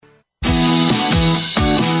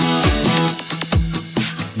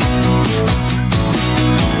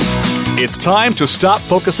time to stop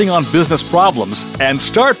focusing on business problems and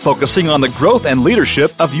start focusing on the growth and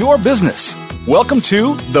leadership of your business. Welcome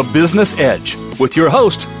to The Business Edge with your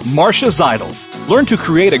host, Marcia Zeidel. Learn to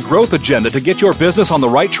create a growth agenda to get your business on the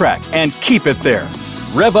right track and keep it there.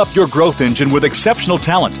 Rev up your growth engine with exceptional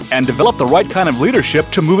talent and develop the right kind of leadership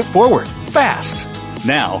to move it forward fast.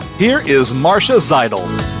 Now, here is Marcia Zeidel.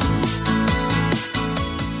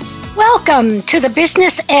 Welcome to The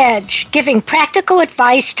Business Edge, giving practical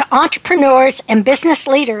advice to entrepreneurs and business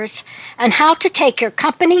leaders on how to take your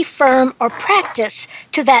company, firm, or practice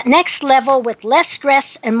to that next level with less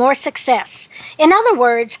stress and more success. In other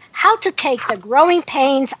words, how to take the growing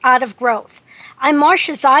pains out of growth. I'm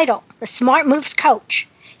Marcia Zeidel, the Smart Moves coach.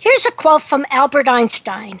 Here's a quote from Albert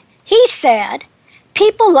Einstein. He said,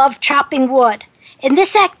 "People love chopping wood. In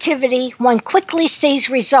this activity, one quickly sees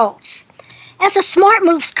results." As a Smart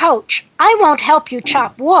Moves coach, I won't help you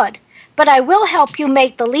chop wood, but I will help you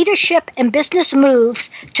make the leadership and business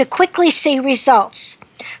moves to quickly see results.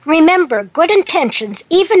 Remember, good intentions,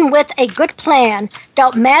 even with a good plan,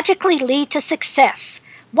 don't magically lead to success.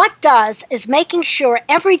 What does is making sure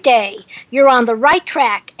every day you're on the right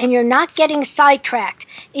track and you're not getting sidetracked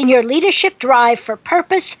in your leadership drive for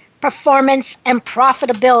purpose, performance, and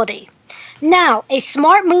profitability. Now, a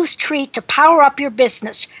Smart Moves treat to power up your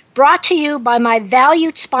business, brought to you by my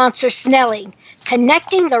valued sponsor, Snelling,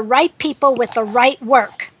 connecting the right people with the right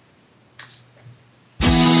work.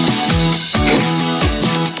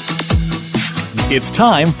 It's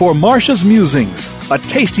time for Marcia's Musings, a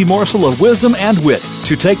tasty morsel of wisdom and wit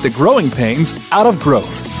to take the growing pains out of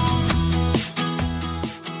growth.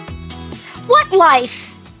 What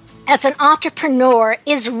life as an entrepreneur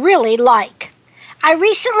is really like? I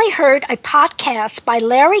recently heard a podcast by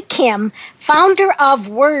Larry Kim, founder of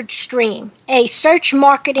WordStream, a search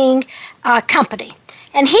marketing company.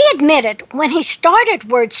 And he admitted when he started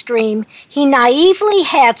WordStream, he naively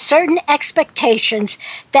had certain expectations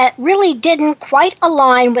that really didn't quite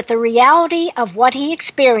align with the reality of what he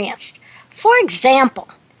experienced. For example,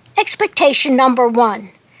 expectation number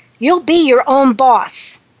 1, you'll be your own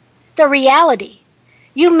boss. The reality,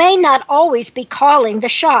 you may not always be calling the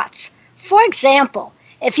shots. For example,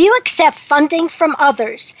 if you accept funding from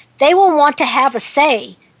others, they will want to have a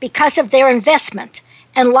say because of their investment,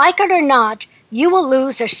 and like it or not, you will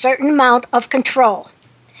lose a certain amount of control.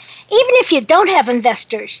 Even if you don't have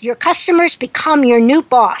investors, your customers become your new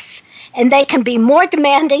boss, and they can be more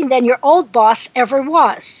demanding than your old boss ever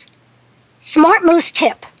was. Smart Moves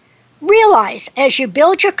tip. Realize as you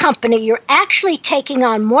build your company, you're actually taking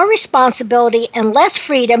on more responsibility and less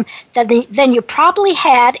freedom than you probably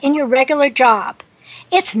had in your regular job.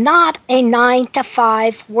 It's not a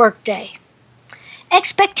 9-to-5 workday.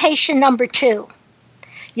 Expectation number 2.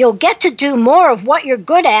 You'll get to do more of what you're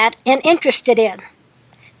good at and interested in.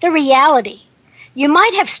 The reality, you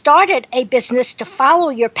might have started a business to follow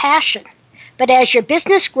your passion, but as your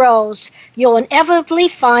business grows, you'll inevitably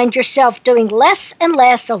find yourself doing less and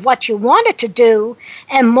less of what you wanted to do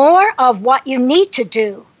and more of what you need to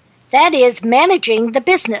do. That is, managing the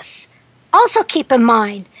business. Also keep in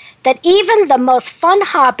mind that even the most fun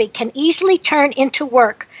hobby can easily turn into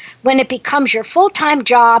work when it becomes your full-time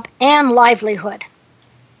job and livelihood.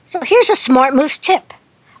 So here's a Smart Moves tip.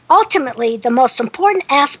 Ultimately, the most important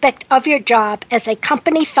aspect of your job as a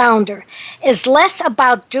company founder is less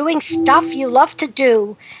about doing stuff you love to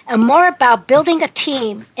do and more about building a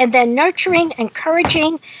team and then nurturing,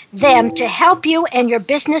 encouraging them to help you and your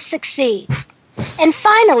business succeed. And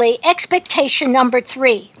finally, expectation number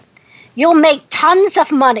 3. You'll make tons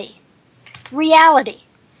of money. Reality.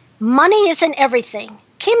 Money isn't everything.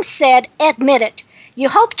 Kim said, admit it. You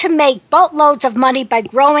hope to make boatloads of money by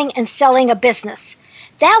growing and selling a business.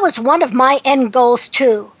 That was one of my end goals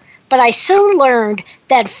too, but I soon learned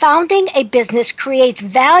that founding a business creates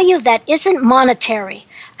value that isn't monetary.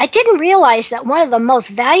 I didn't realize that one of the most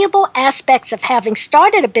valuable aspects of having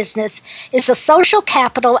started a business is the social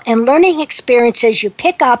capital and learning experiences you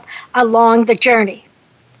pick up along the journey.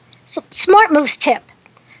 So, Smart Moves tip.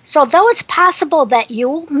 So though it's possible that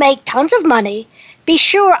you'll make tons of money, be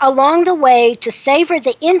sure along the way to savor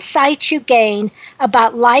the insights you gain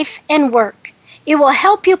about life and work. It will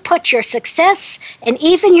help you put your success and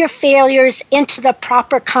even your failures into the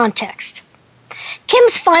proper context.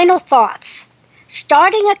 Kim's final thoughts.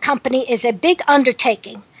 Starting a company is a big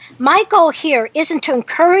undertaking. My goal here isn't to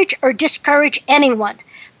encourage or discourage anyone,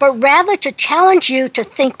 but rather to challenge you to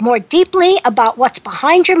think more deeply about what's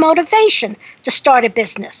behind your motivation to start a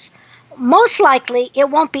business. Most likely, it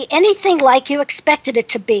won't be anything like you expected it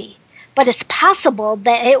to be, but it's possible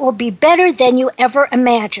that it will be better than you ever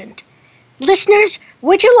imagined. Listeners,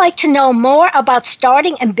 would you like to know more about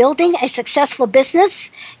starting and building a successful business?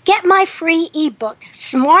 Get my free ebook,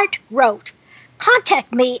 Smart Growth.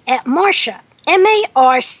 Contact me at Marcia,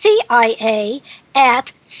 Marcia,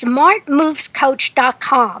 at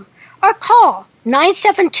smartmovescoach.com or call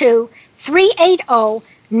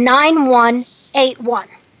 972-380-9181.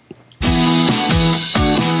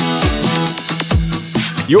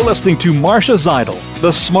 You're listening to Marcia Zeidel,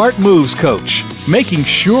 the Smart Moves Coach, making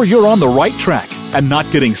sure you're on the right track and not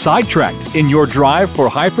getting sidetracked in your drive for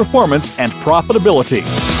high performance and profitability.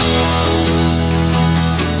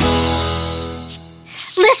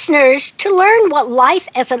 Listeners, to learn what life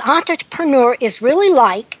as an entrepreneur is really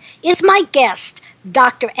like is my guest,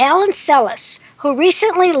 Dr. Alan Selis, who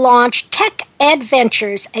recently launched Tech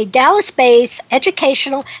EdVentures, a Dallas-based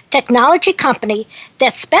educational technology company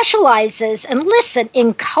that specializes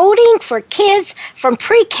in coding for kids from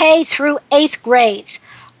pre-K through 8th grades.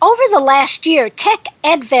 Over the last year, Tech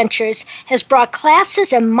EdVentures has brought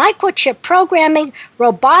classes in microchip programming,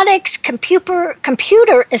 robotics,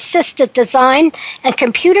 computer-assisted design, and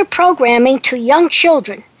computer programming to young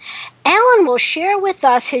children. Alan will share with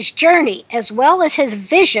us his journey as well as his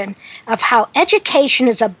vision of how education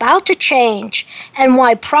is about to change and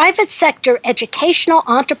why private sector educational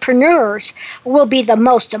entrepreneurs will be the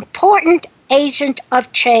most important agent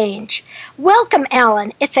of change. Welcome,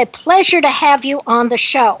 Alan. It's a pleasure to have you on the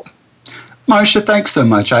show. Marcia, thanks so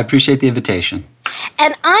much. I appreciate the invitation.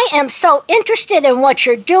 And I am so interested in what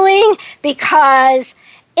you're doing because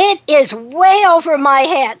it is way over my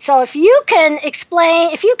head. So if you can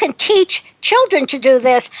teach children to do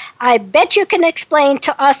this, I bet you can explain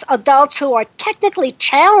to us adults who are technically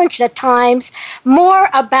challenged at times more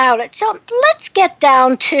about it. So let's get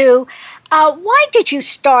down to why did you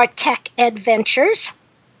start Tech EdVentures?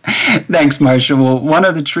 Thanks, Marcia. Well, one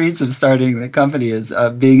of the treats of starting the company is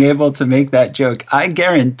being able to make that joke. I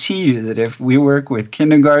guarantee you that if we work with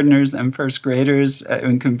kindergartners and first graders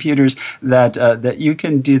in computers, that you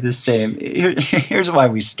can do the same. Here's why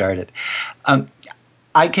we started.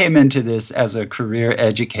 I came into this as a career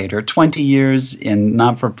educator, 20 years in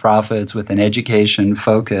not-for-profits with an education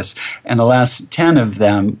focus, and the last 10 of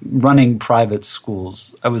them running private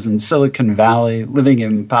schools. I was in Silicon Valley, living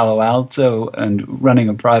in Palo Alto, and running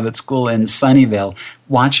a private school in Sunnyvale,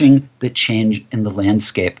 watching the change in the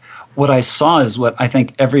landscape. What I saw is what I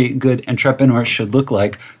think every good entrepreneur should look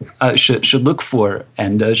like, should look for,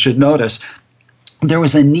 and should notice. There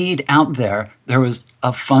was a need out there. There was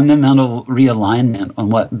a fundamental realignment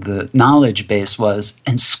on what the knowledge base was,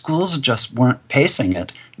 and schools just weren't pacing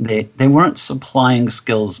it. They weren't supplying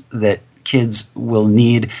skills that kids will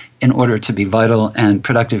need in order to be vital and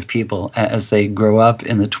productive people as they grow up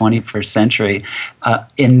in the 21st century.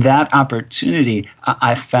 In that opportunity,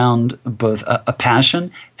 I found both a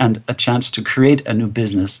passion and a chance to create a new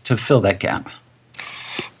business to fill that gap.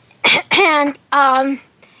 And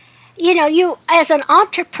you, as an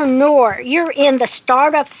entrepreneur, you're in the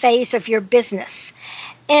startup phase of your business.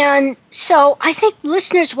 And so I think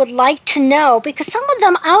listeners would like to know, because some of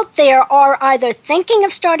them out there are either thinking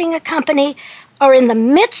of starting a company or in the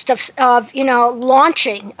midst of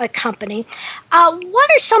launching a company.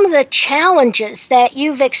 What are some of the challenges that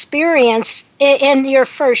you've experienced in your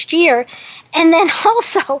first year? And then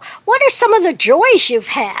also, what are some of the joys you've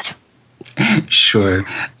had? Sure.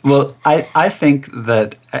 Well, I think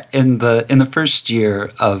that in the first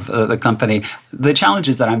year of the company, the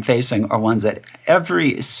challenges that I'm facing are ones that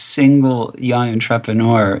every single young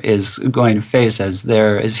entrepreneur is going to face as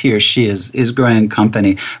he or she is growing a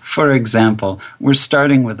company. For example, we're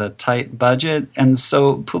starting with a tight budget, and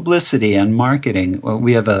so publicity and marketing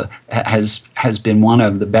has been one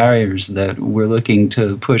of the barriers that we're looking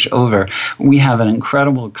to push over. We have an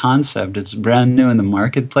incredible concept. It's brand new in the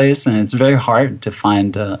marketplace, and it's very hard to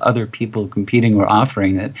find other people competing or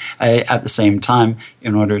offering it. At the same time,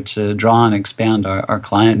 in order to draw and expand our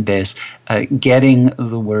client base, getting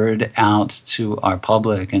the word out to our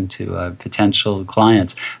public and to potential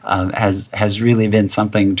clients has really been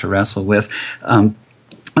something to wrestle with.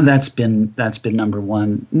 That's been number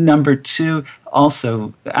one. Number two,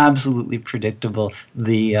 also absolutely predictable.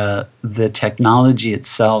 The technology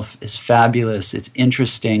itself is fabulous. It's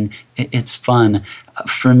interesting. It's fun.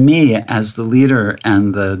 For me, as the leader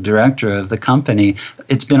and the director of the company,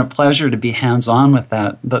 it's been a pleasure to be hands-on with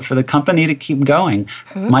that. But for the company to keep going,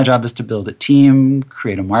 my job is to build a team,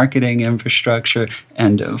 create a marketing infrastructure,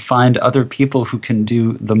 and find other people who can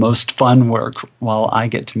do the most fun work while I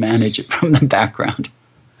get to manage it from the background.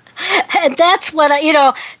 And that's what,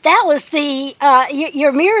 that was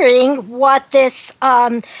you're mirroring what this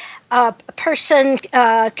person,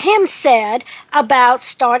 Kim, said about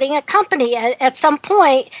starting a company. At some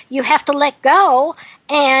point, you have to let go,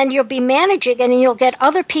 and you'll be managing, and you'll get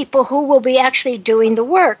other people who will be actually doing the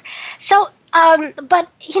work. So, but,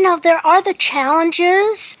 there are the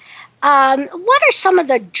challenges. What are some of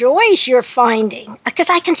the joys you're finding? Because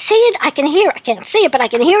I can see it, I can hear it. I can't see it, but I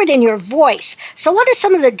can hear it in your voice. So what are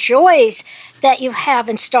some of the joys that you have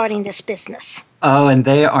in starting this business? Oh, and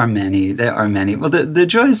they are many. There are many. Well, the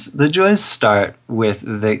joys start with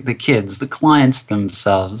the kids, the clients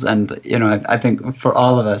themselves, and I think for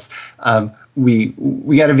all of us, we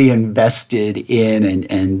got to be invested in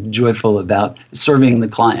and joyful about serving the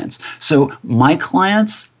clients. So my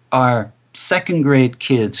clients are second grade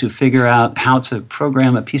kids who figure out how to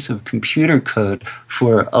program a piece of computer code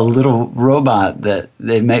for a little robot that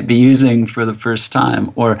they might be using for the first time,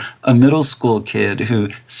 or a middle school kid who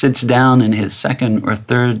sits down in his second or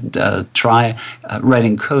third try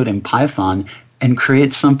writing code in Python and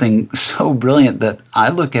creates something so brilliant that I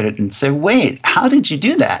look at it and say, wait, how did you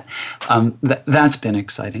do that? That's been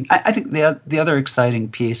exciting. I think the other exciting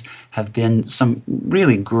piece have been some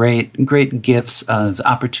really great gifts of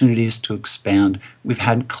opportunities to expand. We've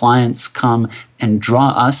had clients come and draw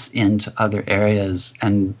us into other areas,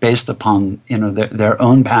 and based upon their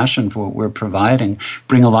own passion for what we're providing,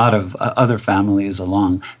 bring a lot of other families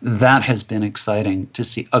along. That has been exciting to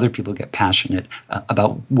see other people get passionate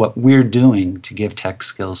about what we're doing to give tech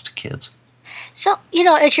skills to kids. So,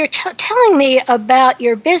 as you're telling me about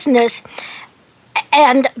your business,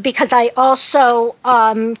 and because I also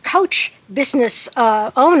coach business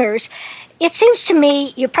owners, it seems to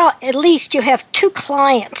me at least you have two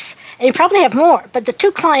clients, and you probably have more, but the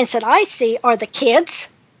two clients that I see are the kids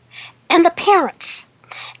and the parents.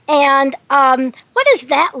 And what is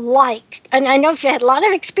that like? And I know you've had a lot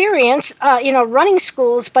of experience, running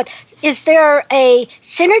schools, but is there a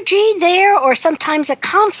synergy there, or sometimes a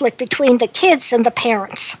conflict between the kids and the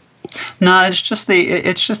parents? No, it's just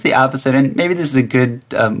the opposite, and maybe this is a good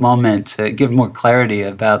moment to give more clarity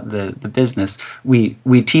about the business. We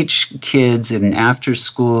teach kids in after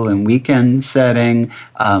school and weekend setting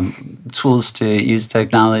tools to use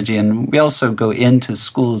technology, and we also go into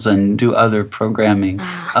schools and do other programming.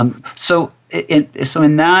 So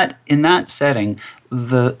in that setting,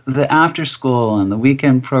 the after school and the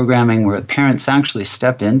weekend programming where parents actually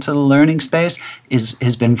step into the learning space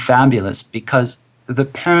has been fabulous, because the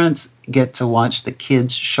parents get to watch the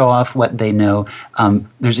kids show off what they know.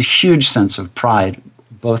 There's a huge sense of pride,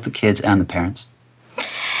 both the kids and the parents.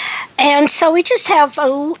 And so we just have,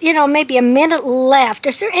 maybe a minute left.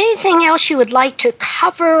 Is there anything else you would like to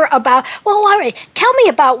cover about? Well, all right. Tell me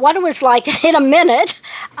about what it was like in a minute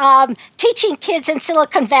teaching kids in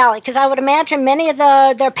Silicon Valley, because I would imagine many of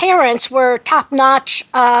their parents were top-notch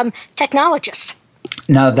technologists.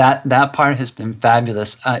 No, that part has been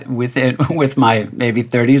fabulous. With my maybe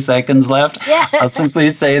 30 seconds left, I'll simply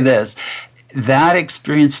say this. That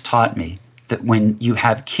experience taught me that when you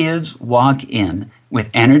have kids walk in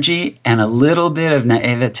with energy and a little bit of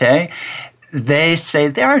naivete, they say,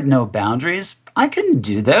 there are no boundaries. I can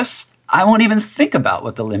do this. I won't even think about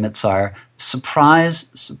what the limits are. Surprise,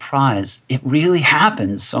 surprise. It really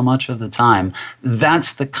happens so much of the time.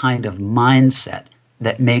 That's the kind of mindset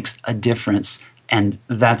that makes a difference. And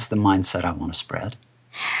that's the mindset I want to spread.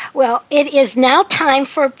 Well, it is now time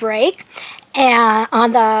for a break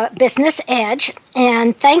on the Business Edge.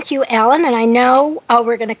 And thank you, Ellen. And I know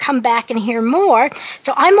we're going to come back and hear more.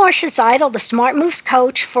 So I'm Marcia Zeidel, the Smart Moves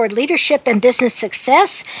Coach for Leadership and Business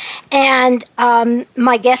Success. And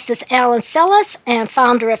my guest is Alan Selis, and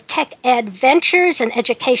founder of Tech EdVentures, an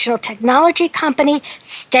educational technology company.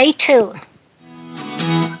 Stay tuned.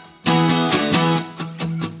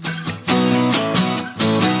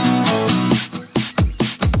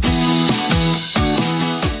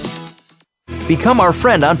 Become our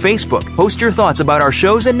friend on Facebook. Post your thoughts about our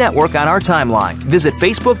shows and network on our timeline. Visit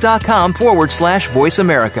facebook.com/Voice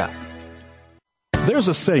America. There's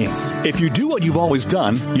a saying, if you do what you've always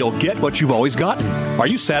done, you'll get what you've always gotten. Are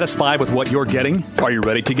you satisfied with what you're getting? Are you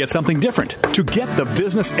ready to get something different? To get the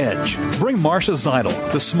business edge, bring Marcia Zeidel,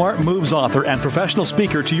 the Smart Moves author and professional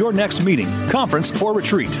speaker, to your next meeting, conference, or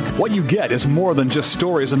retreat. What you get is more than just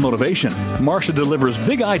stories and motivation. Marcia delivers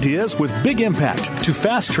big ideas with big impact to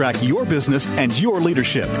fast-track your business and your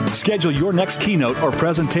leadership. Schedule your next keynote or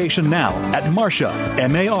presentation now at Marcia,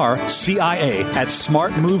 M-A-R-C-I-A, at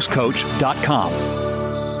smartmovescoach.com.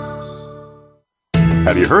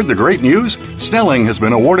 Have you heard the great news? Snelling has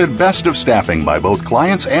been awarded Best of Staffing by both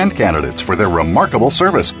clients and candidates for their remarkable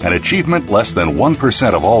service, an achievement less than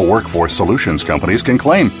 1% of all workforce solutions companies can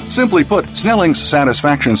claim. Simply put, Snelling's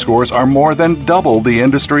satisfaction scores are more than double the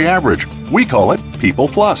industry average. We call it People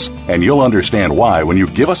Plus, and you'll understand why when you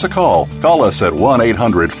give us a call. Call us at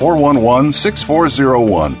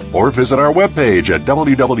 1-800-411-6401 or visit our webpage at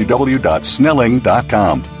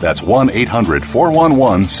www.snelling.com. That's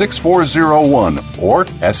 1-800-411-6401 or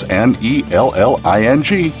SNELLING.com.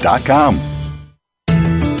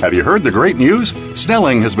 Have you heard the great news?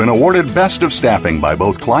 Snelling has been awarded Best of Staffing by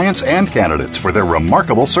both clients and candidates for their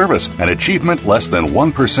remarkable service, an achievement less than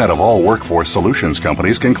 1% of all workforce solutions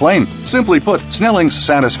companies can claim. Simply put, Snelling's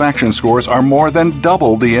satisfaction scores are more than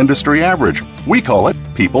double the industry average. We call it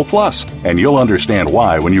People Plus, and you'll understand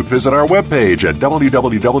why when you visit our webpage at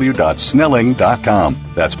www.snelling.com.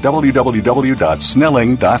 That's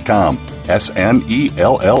www.snelling.com.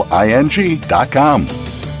 SNELLING.com.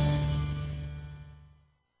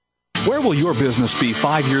 Where will your business be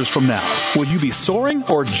 5 years from now? Will you be soaring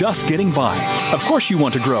or just getting by? Of course you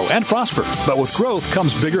want to grow and prosper, but with growth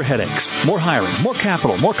comes bigger headaches, more hiring, more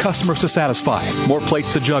capital, more customers to satisfy, more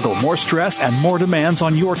plates to juggle, more stress, and more demands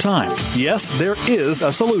on your time. Yes, there is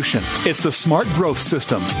a solution. It's the Smart Growth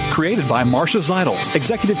System, created by Marcia Zeidel,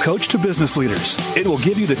 executive coach to business leaders. It will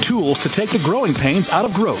give you the tools to take the growing pains out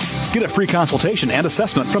of growth. Get a free consultation and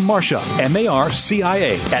assessment from Marcia,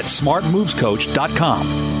 MARCIA, at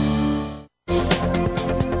smartmovescoach.com.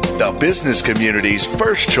 The business community's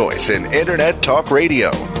first choice in Internet Talk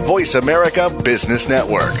Radio. Voice America Business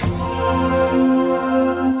Network.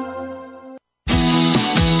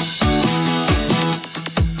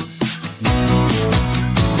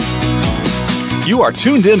 You are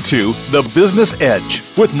tuned into The Business Edge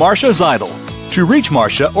with Marcia Zeidel. To reach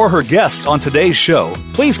Marcia or her guests on today's show,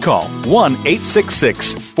 please call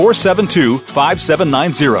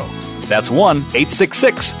 1-866-472-5790. That's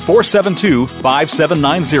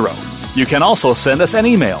 1-866-472-5790. You can also send us an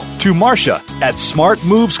email to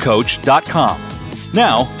marcia@smartmovescoach.com.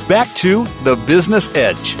 Now, back to The Business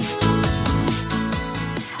Edge.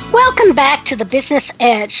 Welcome back to The Business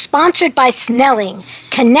Edge, sponsored by Snelling,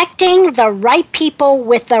 connecting the right people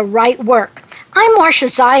with the right work. I'm Marcia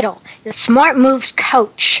Zeidel, the Smart Moves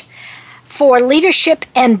coach for leadership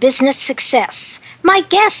and business success. My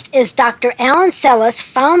guest is Dr. Alan Selis,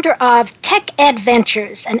 founder of Tech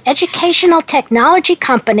EdVentures, an educational technology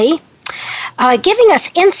company, giving us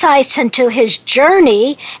insights into his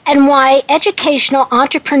journey and why educational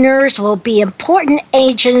entrepreneurs will be important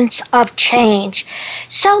agents of change.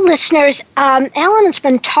 So, listeners, Alan has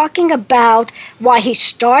been talking about why he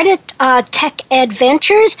started Tech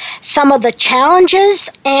EdVentures, some of the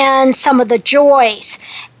challenges, and some of the joys.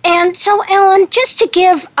 And so, Alan, just to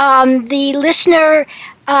give the listener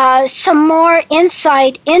some more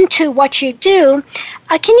insight into what you do,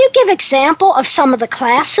 can you give example of some of the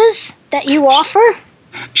classes that you offer?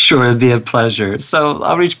 Sure, it'd be a pleasure. So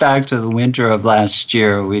I'll reach back to the winter of last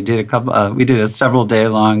year. We did a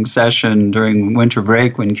several-day-long session during winter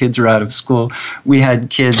break when kids were out of school. We had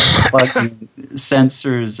kids plugging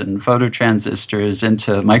sensors and phototransistors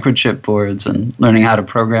into microchip boards and learning how to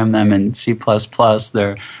program them in C++.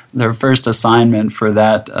 Their first assignment for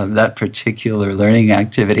that particular learning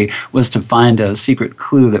activity was to find a secret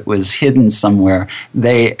clue that was hidden somewhere.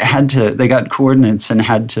 They got coordinates and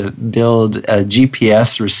had to build a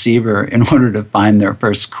GPS receiver in order to find their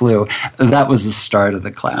first clue. That was the start of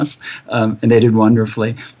the class, and they did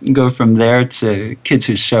wonderfully. Go from there to kids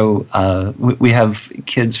who show. We have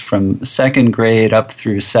kids from second grade up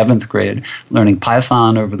through seventh grade learning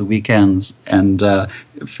Python over the weekends, and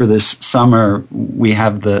for this summer, we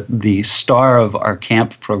have the star of our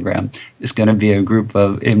camp program is going to be a group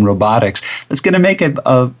in robotics that's going to make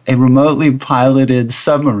a remotely piloted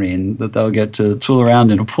submarine that they'll get to tool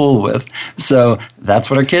around in a pool with. So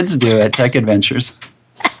that's what our kids do at Tech EdVentures.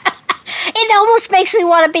 It almost makes me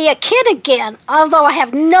want to be a kid again, although I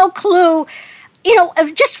have no clue.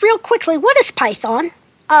 Just real quickly, what is Python?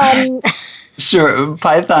 Sure.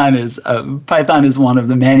 Python is one of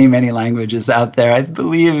the many, many languages out there. I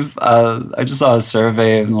believe I just saw a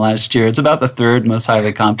survey in the last year. It's about the third most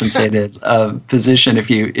highly compensated position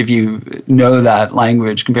if you know that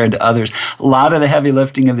language compared to others. A lot of the heavy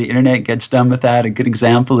lifting of the internet gets done with that. A good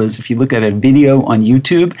example is if you look at a video on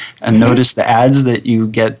YouTube and notice the ads that you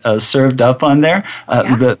get served up on there.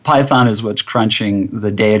 The Python is what's crunching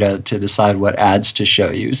the data to decide what ads to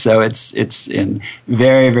show you. So it's in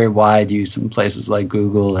very, very wide use in places like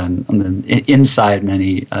Google and then inside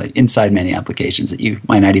many applications that you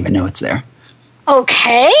might not even know it's there.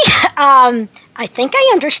 Okay, I think I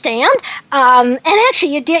understand. And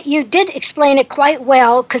actually, you did explain it quite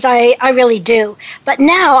well, because I really do. But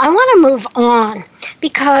now I want to move on,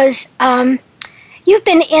 because you've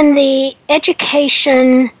been in the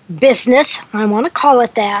education business, I want to call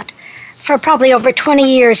it that, for probably over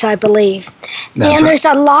 20 years, I believe. That's and right. There's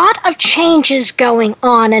a lot of changes going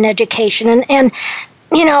on in education. And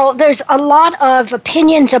there's a lot of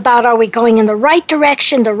opinions about, are we going in the right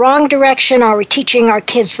direction, the wrong direction, are we teaching our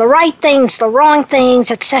kids the right things, the wrong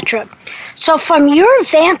things, etc. So from your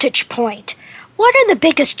vantage point, what are the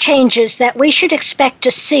biggest changes that we should expect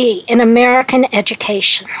to see in American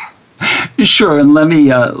education? Sure, and let me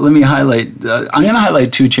highlight. I'm going to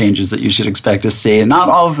highlight two changes that you should expect to see, and not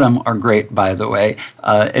all of them are great, by the way.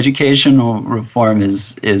 Educational reform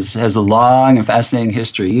has a long and fascinating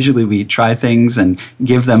history. Usually, we try things and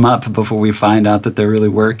give them up before we find out that they're really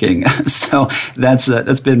working. So that's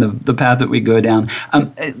been the path that we go down.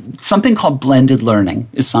 Something called blended learning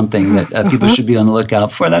is something that people should be on the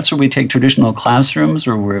lookout for. That's where we take traditional classrooms,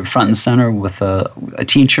 or we're front and center with a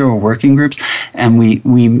teacher or working groups, and we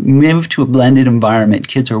move to a blended environment.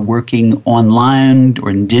 Kids are working online or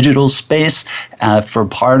in digital space for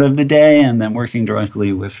part of the day, and then working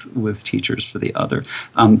directly with teachers for the other.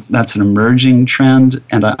 That's an emerging trend,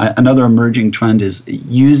 and another emerging trend is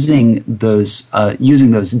using those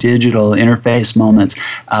digital interface moments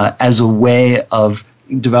as a way of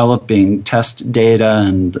developing test data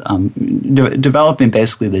and developing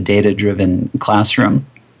basically the data-driven classroom.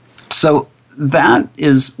 So that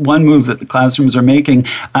is one move that the classrooms are making.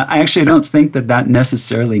 I actually don't think that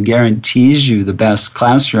necessarily guarantees you the best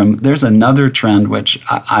classroom. There's another trend which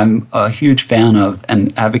I'm a huge fan of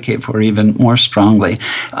and advocate for even more strongly.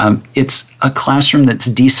 It's a classroom that's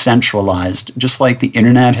decentralized. Just like the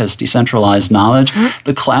internet has decentralized knowledge,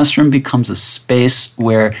 the classroom becomes a space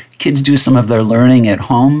where kids do some of their learning at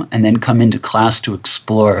home and then come into class to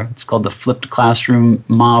explore. It's called the flipped classroom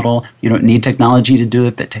model. You don't need technology to do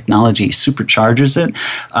it, but technology supercharges it.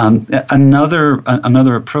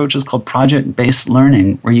 Another approach is called project-based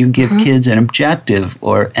learning, where you give kids an objective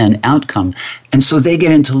or an outcome, and so they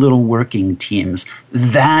get into little working teams.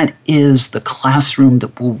 That is the classroom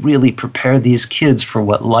that will really prepare these kids for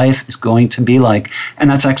what life is going to be like. And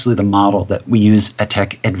that's actually the model that we use at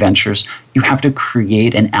Tech EdVentures. You have to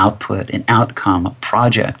create an output, an outcome, a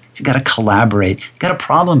project. You got to collaborate. You got to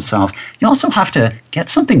problem solve. You also have to get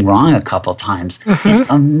something wrong a couple times. It's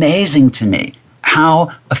amazing to me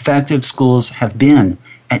how effective schools have been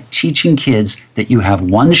at teaching kids that you have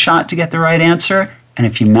one shot to get the right answer, and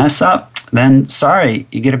if you mess up, then sorry,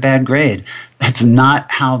 you get a bad grade. That's not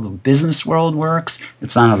how the business world works.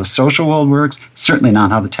 It's not how the social world works. It's certainly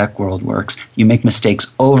not how the tech world works. You make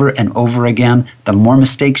mistakes over and over again. The more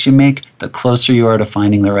mistakes you make, the closer you are to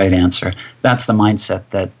finding the right answer. That's the mindset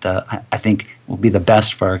that I think will be the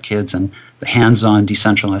best for our kids, and the hands-on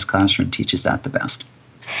decentralized classroom teaches that the best.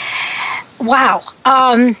 Wow.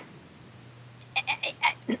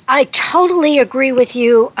 I totally agree with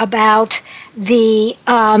you about the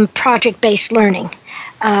project-based learning,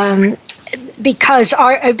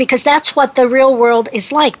 because that's what the real world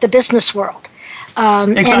is like, the business world.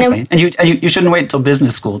 Exactly, and you shouldn't wait until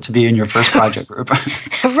business school to be in your first project group.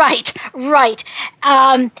 Right.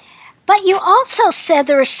 But you also said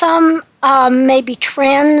there are some maybe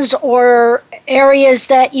trends or areas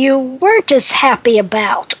that you weren't as happy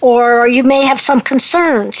about, or you may have some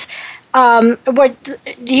concerns. Do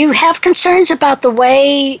you have concerns about the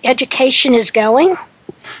way education is going?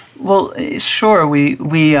 Well, sure.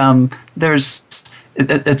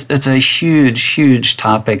 It's a huge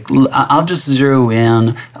topic. I'll just zero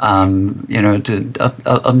in. I'll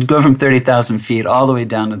go from 30,000 feet all the way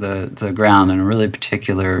down to the ground in a really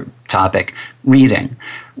particular topic: reading.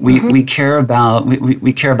 We care about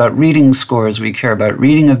we care about reading scores. We care about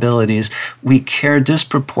reading abilities. We care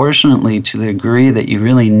disproportionately to the degree that you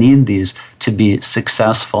really need these to be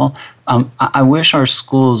successful. I wish our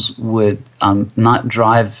schools would not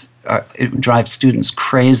drive students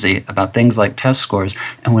crazy about things like test scores,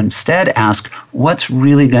 and would instead ask, what's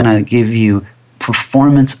really going to give you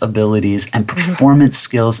performance abilities and performance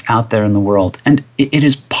skills out there in the world? And it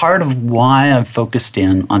is part of why I've focused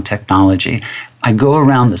in on technology. I go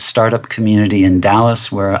around the startup community in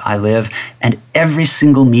Dallas, where I live, and every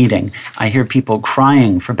single meeting, I hear people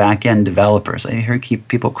crying for back-end developers. I hear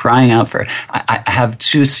people crying out for it. I have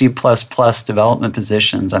 2 C++ development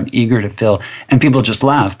positions I'm eager to fill, and people just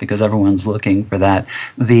laugh because everyone's looking for that.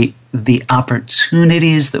 The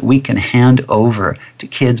opportunities that we can hand over to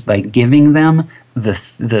kids by giving them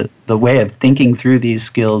the way of thinking through these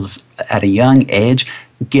skills at a young age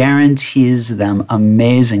guarantees them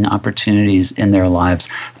amazing opportunities in their lives,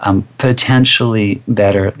 potentially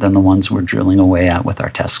better than the ones we're drilling away at with our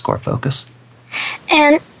test score focus.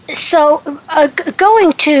 And so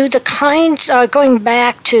going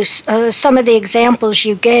back to some of the examples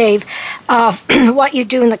you gave of what you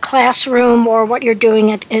do in the classroom or what you're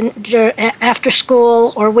doing after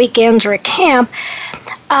school or weekends or at camp,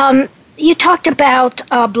 you talked about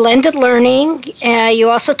blended learning. You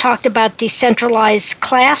also talked about decentralized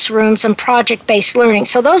classrooms and project-based learning.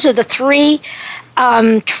 So those are the three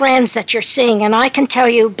trends that you're seeing. And I can tell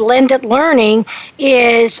you blended learning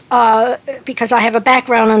is, because I have a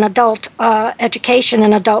background in adult education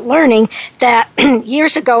and adult learning, that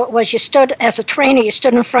years ago it was you stood as a trainer, you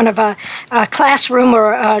stood in front of a classroom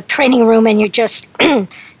or a training room and you just,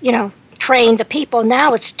 train the people.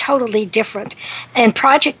 Now it's totally different. And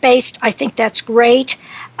project-based, I think that's great.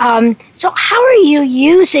 So how are you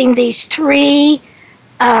using these three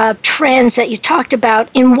trends that you talked about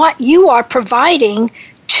in what you are providing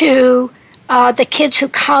to the kids who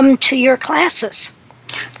come to your classes?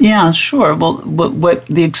 Yeah, sure. Well, what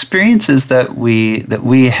the experiences that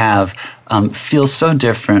we have feel so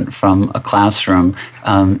different from a classroom.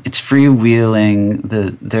 It's freewheeling.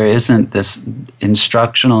 There isn't this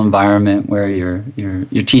instructional environment where you're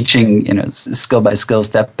teaching, skill by skill,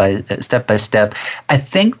 step by step. I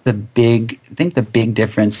think the big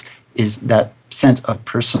difference is that sense of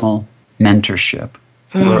personal mentorship.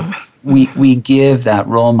 Where we give that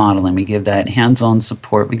role modeling, we give that hands-on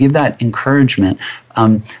support, we give that encouragement.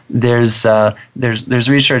 There's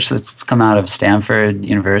research that's come out of Stanford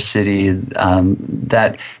University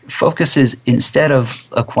that focuses, instead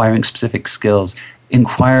of acquiring specific skills,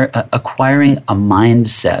 acquiring a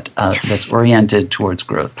mindset that's oriented towards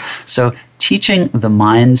growth. So teaching the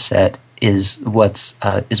mindset is what's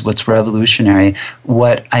revolutionary.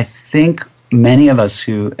 What I think many of us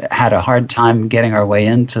who had a hard time getting our way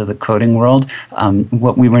into the coding world,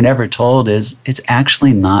 what we were never told is it's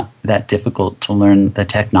actually not that difficult to learn the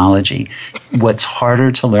technology. What's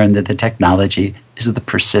harder to learn than the technology is the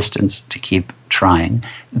persistence to keep trying.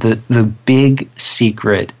 The big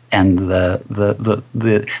secret and the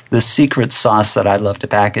secret sauce that I love to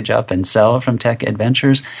package up and sell from Tech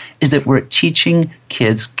EdVentures is that we're teaching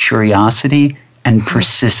kids curiosity and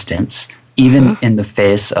persistence, even in the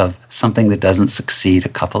face of something that doesn't succeed a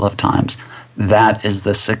couple of times. That is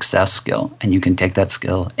the success skill, and you can take that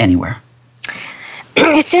skill anywhere.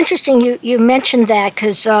 It's interesting you mentioned that,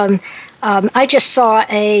 because I just saw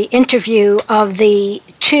an interview of the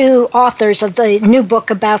two authors of the new book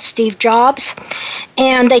about Steve Jobs,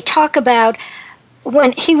 and they talk about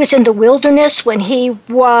when he was in the wilderness, when he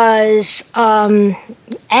was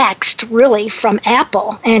axed, really, from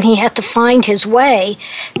Apple, and he had to find his way,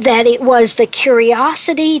 that it was the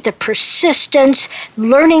curiosity, the persistence,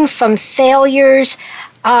 learning from failures,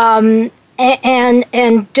 and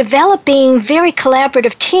developing very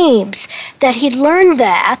collaborative teams, that he learned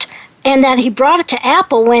that, and that he brought it to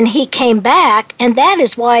Apple when he came back, and that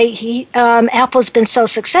is why Apple's been so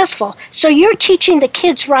successful. So you're teaching the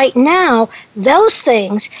kids right now those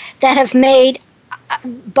things that have made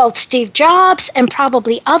both Steve Jobs and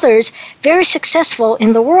probably others very successful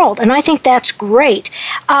in the world, and I think that's great.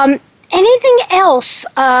 Anything else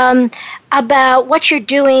about what you're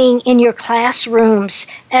doing in your classrooms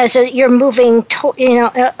as you're moving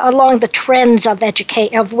along the trends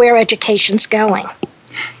of where education's going?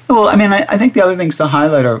 Well, I mean, I think the other things to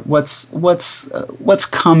highlight are what's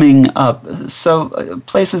coming up. So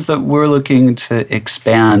places that we're looking to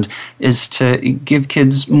expand is to give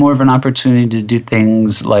kids more of an opportunity to do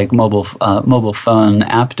things like mobile phone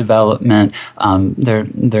app development. There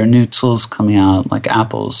are new tools coming out, like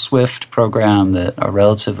Apple's Swift program, that are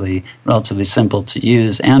relatively simple to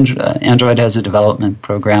use. Android has a development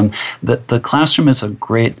program. The classroom is a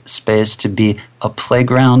great space to be a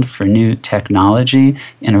playground for new technology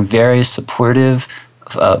in a very supportive,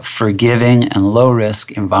 forgiving, and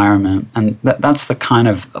low-risk environment. And that's the kind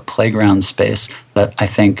of a playground space that I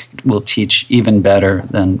think will teach even better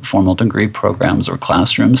than formal degree programs or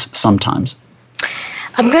classrooms sometimes.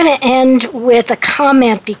 I'm going to end with a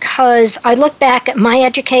comment, because I look back at my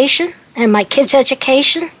education and my kids'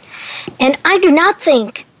 education, and I do not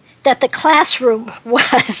think that the classroom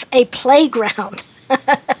was a playground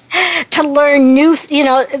to learn new,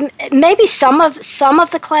 maybe some of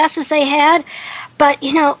the classes they had, but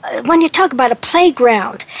when you talk about a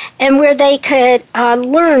playground and where they could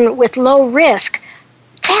learn with low risk,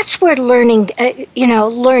 that's where learning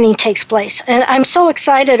takes place. And I'm so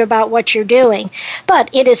excited about what you're doing. But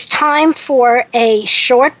it is time for a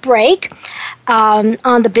short break.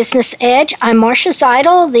 On the Business Edge, I'm Marcia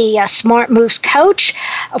Zeidel, the Smart Moves coach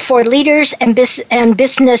for leaders and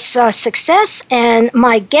business success, and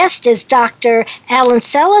my guest is Dr. Alan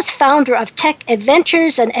Selis, founder of Tech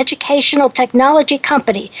EdVentures, an educational technology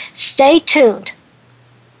company. Stay tuned.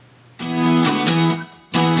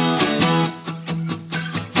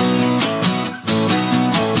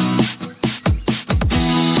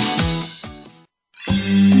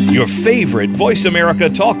 Your favorite Voice America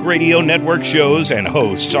Talk Radio Network shows and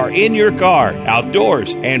hosts are in your car,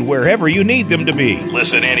 outdoors, and wherever you need them to be.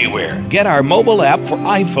 Listen anywhere. Get our mobile app for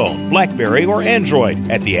iPhone, BlackBerry, or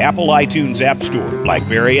Android at the Apple iTunes App Store,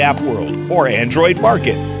 BlackBerry App World, or Android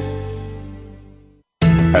Market.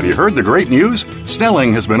 Have you heard the great news?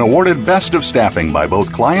 Snelling has been awarded Best of Staffing by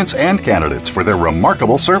both clients and candidates for their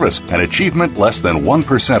remarkable service, an achievement less than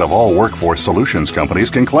 1% of all workforce solutions companies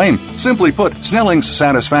can claim. Simply put, Snelling's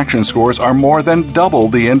satisfaction scores are more than double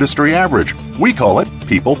the industry average. We call it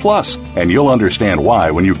People Plus, and you'll understand why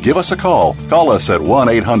when you give us a call. Call us at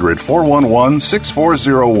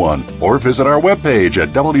 1-800-411-6401 or visit our webpage at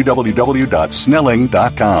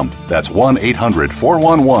www.snelling.com. That's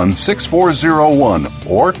 1-800-411-6401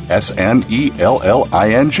 or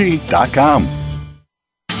SNELLING.com.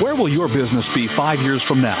 Where will your business be 5 years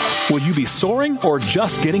from now? Will you be soaring or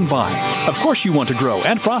just getting by? Of course you want to grow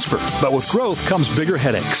and prosper, but with growth comes bigger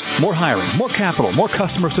headaches, more hiring, more capital, more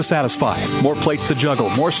customers to satisfy, more plates to juggle,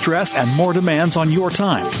 more stress, and more demands on your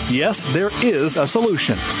time. Yes, there is a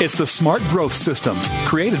solution. It's the Smart Growth System,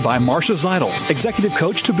 created by Marcia Zeidel, executive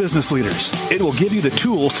coach to business leaders. It will give you the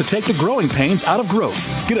tools to take the growing pains out of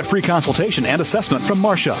growth. Get a free consultation and assessment from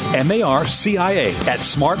Marcia, MARCIA, at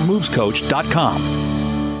smartmovescoach.com.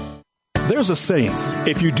 There's a saying,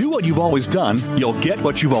 if you do what you've always done, you'll get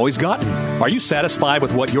what you've always gotten. Are you satisfied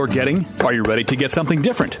with what you're getting? Are you ready to get something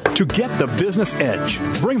different? To get the business edge,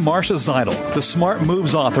 bring Marcia Zeidel, the Smart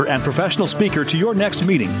Moves author and professional speaker, to your next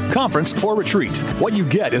meeting, conference, or retreat. What you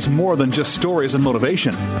get is more than just stories and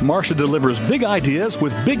motivation. Marcia delivers big ideas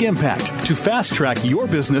with big impact to fast-track your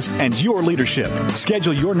business and your leadership.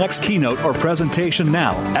 Schedule your next keynote or presentation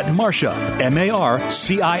now at Marcia,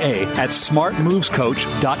 MARCIA, at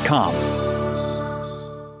smartmovescoach.com.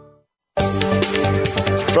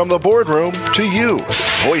 From the boardroom to you,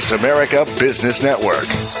 Voice America Business Network.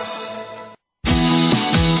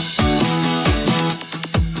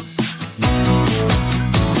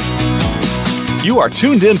 You are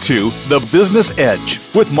tuned into The Business Edge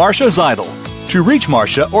with Marcia Zeidel. To reach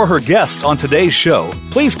Marcia or her guests on today's show,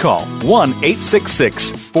 please call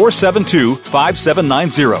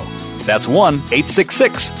 1-866-472-5790. That's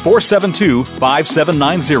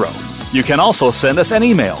 1-866-472-5790. You can also send us an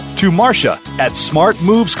email to Marcia at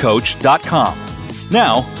smartmovescoach.com.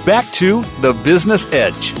 Now, back to The Business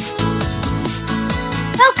Edge.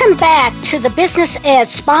 Welcome back to The Business Edge,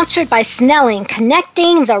 sponsored by Snelling,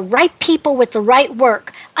 connecting the right people with the right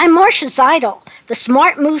work. I'm Marcia Zeidel, the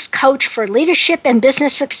Smart Moves coach for leadership and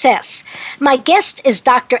business success. My guest is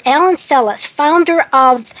Dr. Alan Selis, founder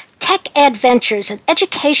of Tech EdVentures, an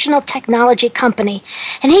educational technology company.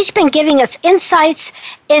 And he's been giving us insights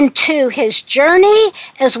into his journey,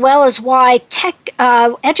 as well as why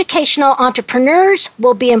educational entrepreneurs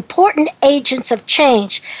will be important agents of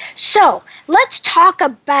change. So let's talk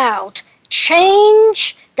about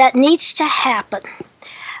change that needs to happen.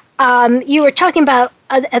 You were talking about,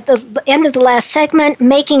 at the end of the last segment,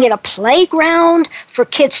 making it a playground for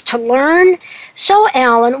kids to learn. So,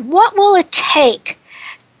 Alan, what will it take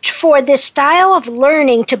for this style of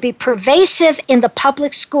learning to be pervasive in the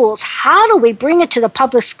public schools? How do we bring it to the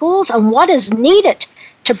public schools, and what is needed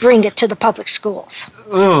to bring it to the public schools?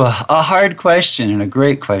 Ooh, a hard question and a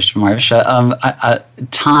great question, Marcia.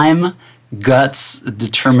 Time, guts,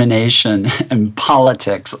 determination, and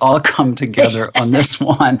politics all come together on this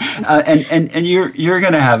one, and you're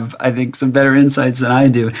going to have, I think, some better insights than I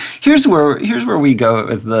do. Here's where we go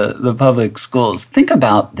with the public schools. Think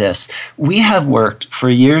about this: we have worked for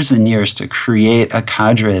years and years to create a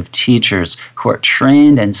cadre of teachers who are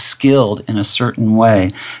trained and skilled in a certain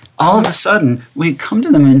way. All of a sudden, we come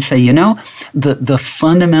to them and say, the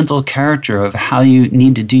fundamental character of how you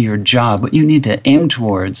need to do your job, what you need to aim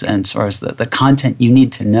towards, and as far as the content you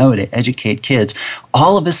need to know to educate kids,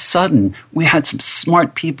 all of a sudden, we had some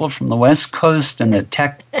smart people from the West Coast and the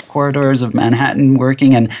tech corridors of Manhattan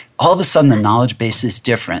working, and all of a sudden the knowledge base is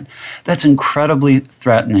different. That's incredibly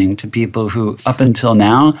threatening to people who up until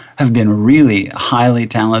now have been really highly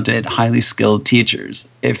talented, highly skilled teachers.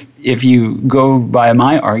 If you go by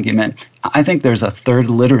my argument, I think there's a third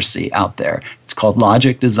literacy out there. It's called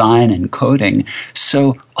logic, design, and coding.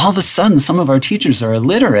 So all of a sudden, some of our teachers are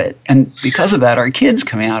illiterate. And because of that, our kids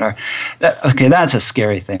coming out are, that's a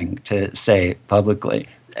scary thing to say publicly.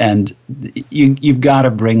 And you've got to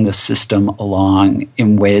bring the system along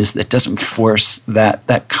in ways that doesn't force that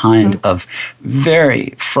kind of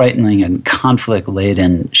very frightening and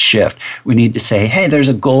conflict-laden shift. We need to say, hey, there's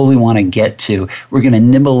a goal we want to get to. We're going to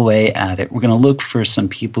nibble away at it. We're going to look for some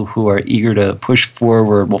people who are eager to push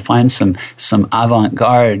forward. We'll find some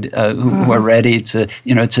avant-garde who are ready to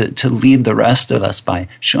lead the rest of us by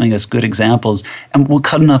showing us good examples. And we'll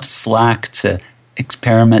cut enough slack to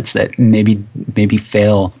experiments that maybe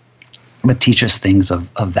fail, but teach us things of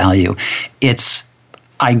value.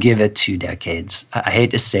 I give it 2 decades. I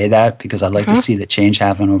hate to say that because I'd like to see the change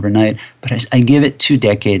happen overnight, but I give it 2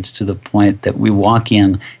 decades to the point that we walk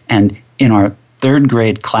in and in our 3rd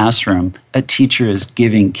grade classroom, a teacher is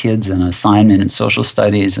giving kids an assignment in social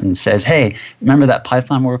studies and says, hey, remember that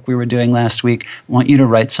Python work we were doing last week? I want you to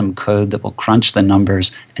write some code that will crunch the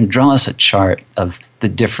numbers and draw us a chart of the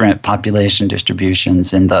different population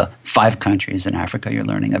distributions in the 5 countries in Africa you're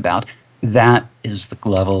learning about. That is the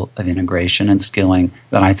level of integration and skilling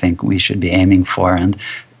that I think we should be aiming for. And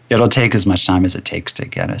it'll take as much time as it takes to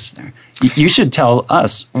get us there. You should tell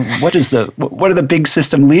us what do the big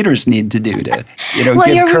system leaders need to do to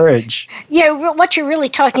give courage. Yeah, what you're really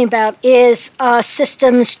talking about is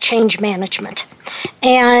systems change management,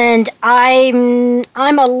 and I'm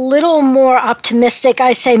a little more optimistic.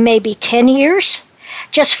 I say maybe 10 years.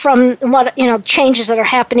 Just from what changes that are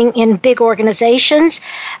happening in big organizations,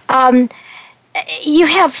 you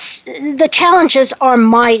have the challenges are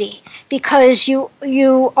mighty because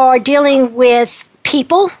you are dealing with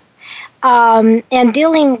people and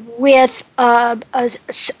dealing with a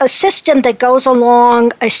system that goes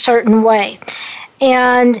along a certain way,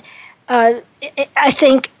 and I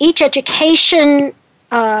think each education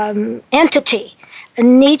entity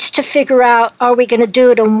needs to figure out: are we going to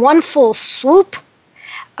do it in one full swoop?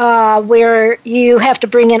 Where you have to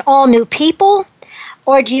bring in all new people,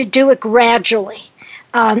 or do you do it gradually?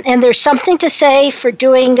 And there's something to say for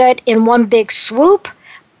doing it in one big swoop,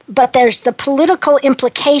 but there's the political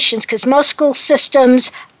implications because most school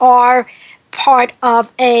systems are part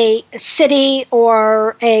of a city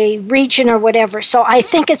or a region or whatever. So I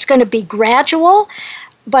think it's going to be gradual,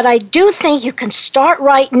 but I do think you can start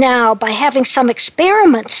right now by having some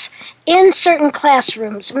experiments in certain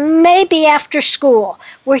classrooms, maybe after school,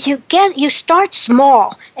 where you start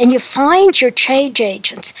small and you find your change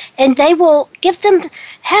agents, and they will give them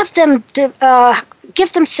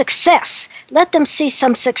success. Let them see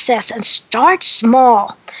some success and start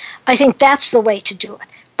small. I think that's the way to do it.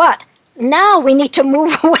 But now we need to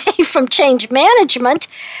move away from change management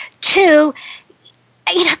to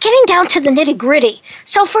getting down to the nitty-gritty.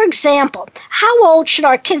 So, for example, how old should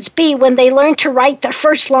our kids be when they learn to write their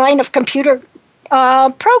first line of computer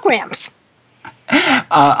programs?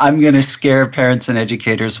 I'm going to scare parents and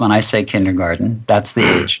educators when I say kindergarten. That's the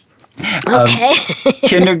age. Okay.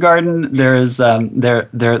 Kindergarten, there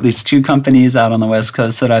are at least 2 companies out on the West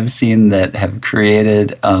Coast that I've seen that have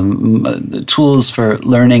created tools for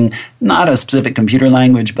learning not a specific computer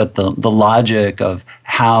language, but the logic of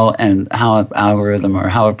how an algorithm or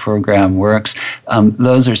how a program works.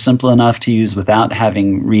 Those are simple enough to use without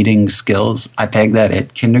having reading skills. I peg that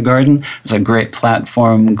at kindergarten. There's a great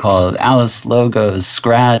platform called Alice, Logos,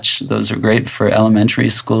 Scratch. Those are great for elementary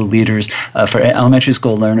school leaders, for elementary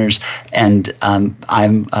school learners. And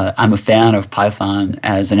I'm a fan of Python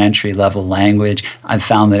as an entry-level language. I've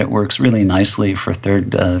found that it works really nicely for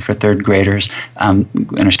third graders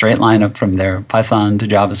in a straight line up from there, Python to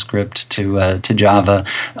JavaScript to Java,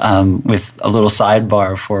 with a little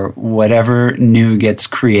sidebar for whatever new gets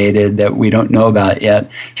created that we don't know about yet.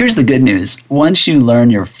 Here's the good news. Once you learn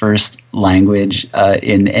your first language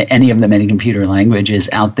in any of the many computer languages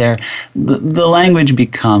out there, the language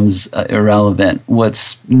becomes irrelevant.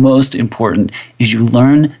 What's most important is you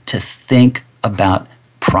learn to think about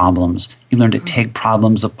problems. You learn to take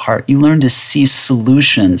problems apart. You learn to see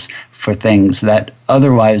solutions for things that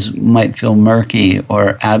otherwise might feel murky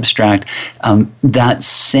or abstract. That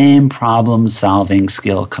same problem-solving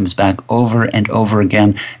skill comes back over and over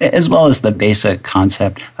again, as well as the basic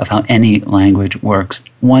concept of how any language works.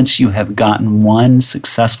 Once you have gotten one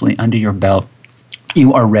successfully under your belt,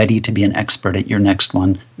 you are ready to be an expert at your next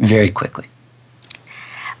one very quickly.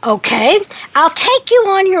 Okay, I'll take you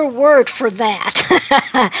on your word for that.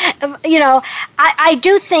 I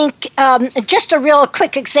do think, just a real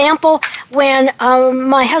quick example, when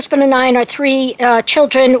my husband and I and our three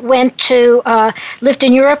children lived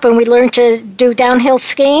in Europe and we learned to do downhill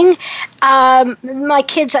skiing. My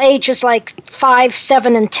kids' age is like 5,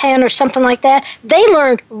 7, and 10 or something like that. They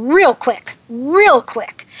learned real quick.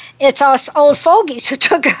 It's us old fogies who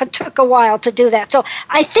took a while to do that. So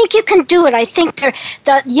I think you can do it. I think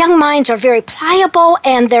the young minds are very pliable,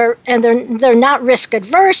 and they're not risk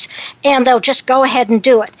adverse, and they'll just go ahead and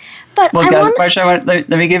do it. But Marsha, let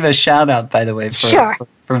me give a shout out, by the way,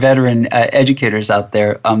 for veteran educators out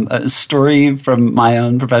there. A story from my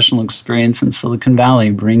own professional experience in Silicon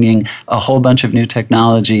Valley, bringing a whole bunch of new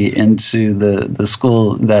technology into the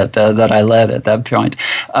school that I led at that point.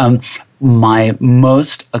 My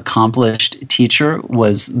most accomplished teacher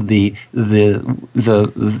was the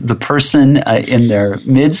person in their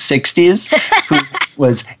mid-60s who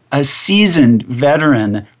was a seasoned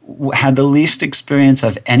veteran, had the least experience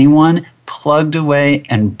of anyone, plugged away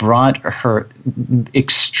and brought her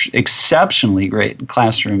exceptionally great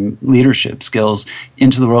classroom leadership skills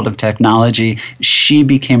into the world of technology. She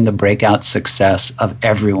became the breakout success of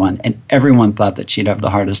everyone, and everyone thought that she'd have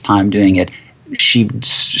the hardest time doing it. She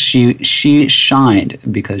shined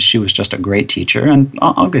because she was just a great teacher, and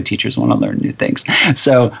all good teachers want to learn new things.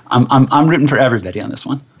 So I'm rooting for everybody on this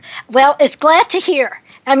one. Well, it's glad to hear.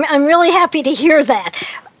 I'm really happy to hear that.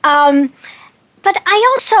 But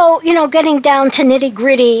I also, getting down to nitty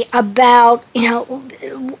gritty about,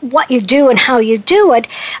 what you do and how you do it,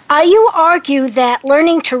 you argue that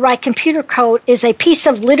learning to write computer code is a piece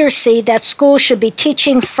of literacy that schools should be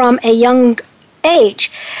teaching from a young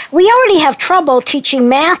age. We already have trouble teaching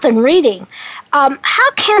math and reading.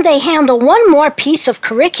 How can they handle one more piece of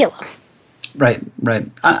curriculum? Right.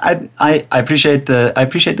 I appreciate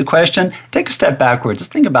the question. Take a step backwards.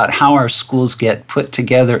 Just think about how our schools get put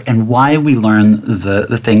together and why we learn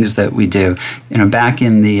the things that we do. Back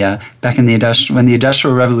in the when the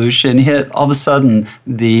Industrial Revolution hit, all of a sudden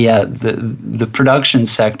the production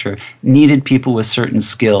sector needed people with certain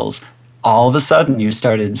skills. All of a sudden, you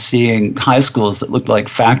started seeing high schools that looked like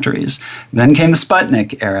factories. Then came the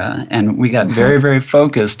Sputnik era, and we got very, very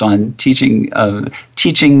focused on teaching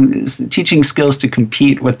skills to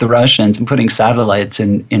compete with the Russians and putting satellites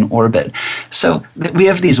in orbit. So we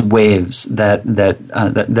have these waves that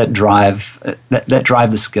drive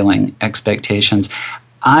the skilling expectations.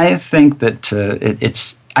 I think that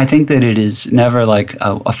it is never like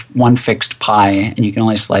a one fixed pie and you can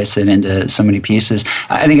only slice it into so many pieces.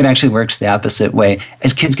 I think it actually works the opposite way.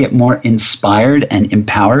 As kids get more inspired and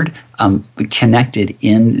empowered, connected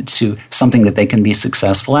into something that they can be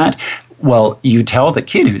successful at, well, you tell the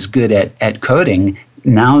kid who's good at coding,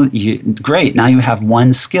 now you have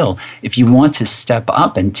one skill. If you want to step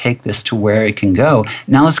up and take this to where it can go,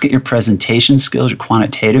 now let's get your presentation skills, your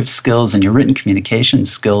quantitative skills, and your written communication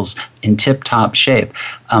skills in tip-top shape.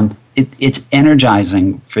 It's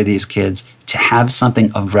energizing for these kids to have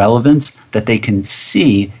something of relevance that they can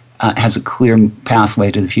see has a clear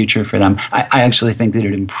pathway to the future for them. I actually think that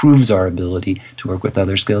it improves our ability to work with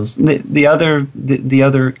other skills. The other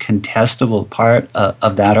contestable part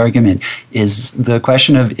of that argument is the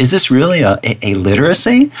question of, is this really a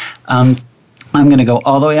literacy? I'm going to go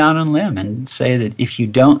all the way out on a limb and say that if you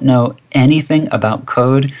don't know anything about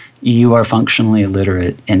code, you are functionally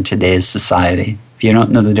illiterate in today's society. If you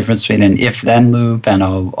don't know the difference between an if-then loop and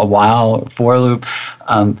a while or for loop,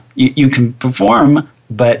 you can perform,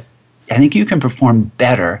 but I think you can perform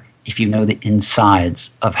better if you know the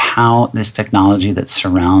insides of how this technology that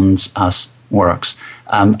surrounds us works.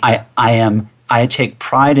 I take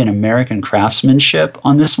pride in American craftsmanship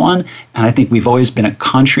on this one, and I think we've always been a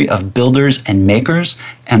country of builders and makers,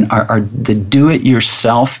 and the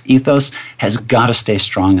do-it-yourself ethos has got to stay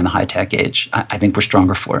strong in the high-tech age. I think we're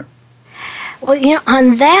stronger for it. Well,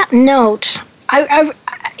 on that note, I've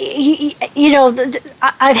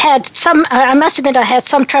had some, I must admit I had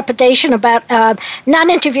some trepidation about not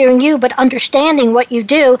interviewing you, but understanding what you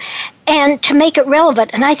do and to make it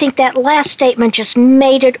relevant. And I think that last statement just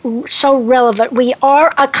made it so relevant. We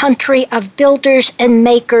are a country of builders and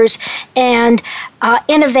makers and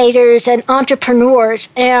innovators and entrepreneurs.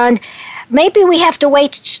 And maybe we have to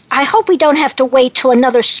wait. I hope we don't have to wait till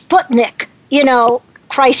another Sputnik,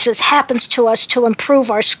 crisis happens to us to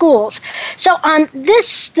improve our schools. So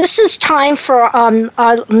this is time for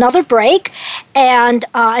another break. And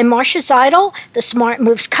I'm Marcia Zeidel, the Smart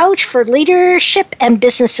Moves coach for leadership and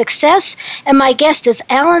business success. And my guest is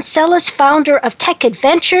Alan Selis, founder of Tech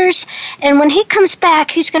EdVentures. And when he comes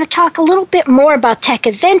back, he's going to talk a little bit more about Tech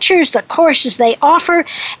EdVentures, the courses they offer,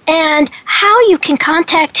 and how you can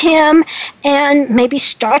contact him and maybe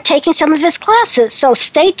start taking some of his classes. So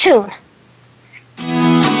stay tuned.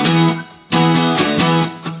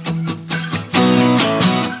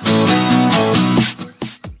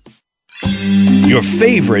 Your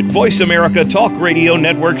favorite Voice America Talk Radio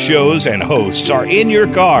Network shows and hosts are in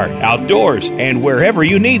your car, outdoors, and wherever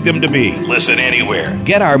you need them to be. Listen anywhere.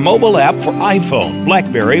 Get our mobile app for iPhone,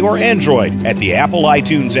 BlackBerry, or Android at the Apple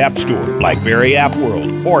iTunes App Store, BlackBerry App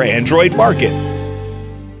World, or Android Market.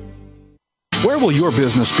 Where will your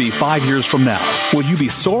business be 5 years from now? Will you be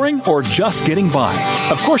soaring or just getting by?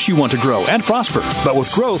 Of course you want to grow and prosper, but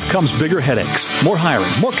with growth comes bigger headaches, more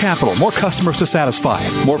hiring, more capital, more customers to satisfy,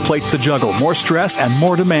 more plates to juggle, more stress, and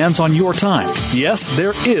more demands on your time. Yes,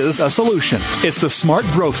 there is a solution. It's the Smart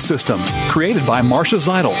Growth System, created by Marcia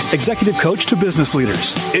Zeidel, executive coach to business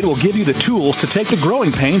leaders. It will give you the tools to take the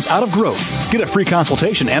growing pains out of growth. Get a free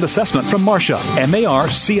consultation and assessment from Marcia,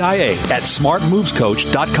 M-A-R-C-I-A, at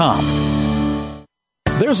smartmovescoach.com.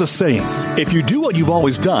 There's a saying, if you do what you've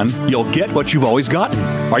always done, you'll get what you've always gotten.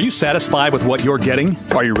 Are you satisfied with what you're getting?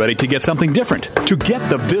 Are you ready to get something different? To get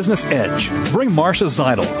the business edge, bring Marcia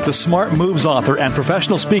Zeidel, the Smart Moves author and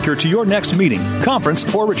professional speaker, to your next meeting,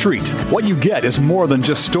 conference, or retreat. What you get is more than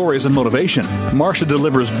just stories and motivation. Marcia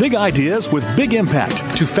delivers big ideas with big impact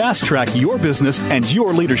to fast-track your business and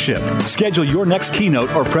your leadership. Schedule your next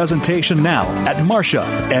keynote or presentation now at Marcia,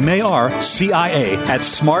 M-A-R-C-I-A, at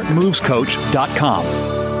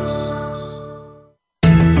smartmovescoach.com.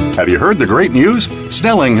 Have you heard the great news?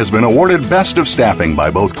 Snelling has been awarded Best of Staffing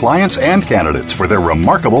by both clients and candidates for their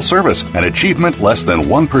remarkable service, an achievement less than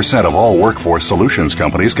 1% of all workforce solutions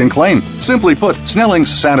companies can claim. Simply put,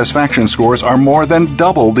 Snelling's satisfaction scores are more than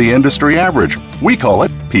double the industry average. We call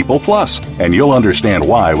it People Plus, and you'll understand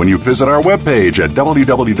why when you visit our webpage at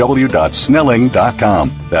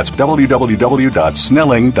www.snelling.com. That's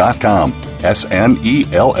www.snelling.com.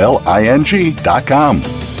 SNELLING.com.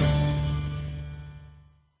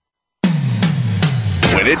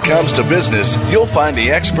 When it comes to business, you'll find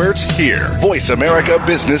the experts here. Voice America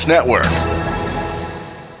Business Network.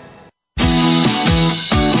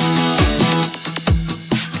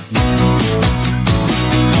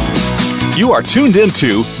 You are tuned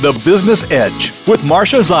into The Business Edge with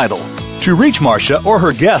Marcia Zeidel. To reach Marcia or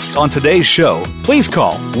her guests on today's show, please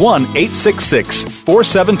call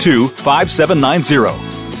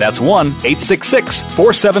 1-866-472-5790. That's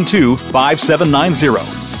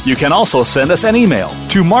 1-866-472-5790. You can also send us an email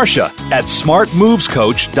to Marcia at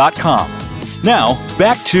smartmovescoach.com. Now,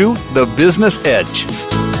 back to The Business Edge.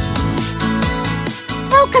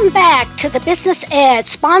 Welcome back to The Business Edge,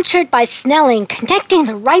 sponsored by Snelling, connecting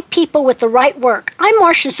the right people with the right work. I'm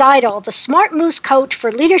Marcia Zeidel, the Smart Moves coach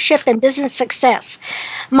for leadership and business success.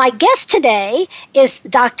 My guest today is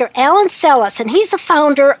Dr. Alan Selis, and he's the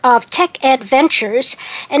founder of Tech EdVentures,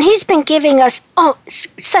 and he's been giving us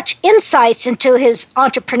such insights into his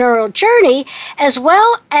entrepreneurial journey, as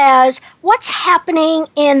well as what's happening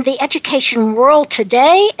in the education world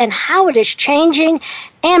today and how it is changing,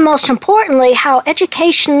 and most importantly, how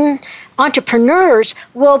education entrepreneurs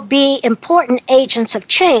will be important agents of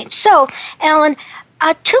change. So, Alan,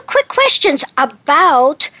 two quick questions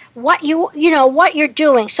about what what you're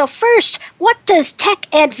doing. So first, what does Tech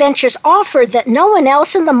EdVentures offer that no one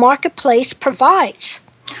else in the marketplace provides?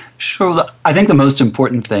 Sure. I think the most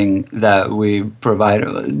important thing that we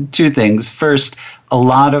provide, two things. First, a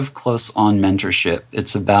lot of close-on mentorship.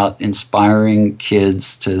 It's about inspiring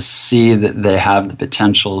kids to see that they have the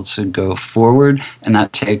potential to go forward, and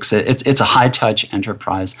that takes it. It's a high-touch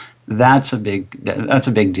enterprise. That's a big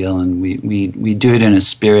deal, and we do it in a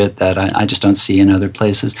spirit that I just don't see in other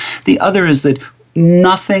places. The other is that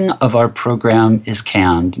nothing of our program is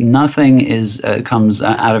canned. Nothing comes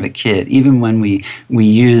out of a kit. Even when we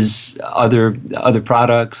use other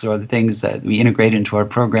products or other things that we integrate into our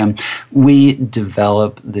program, we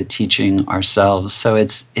develop the teaching ourselves. So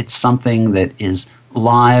it's something that is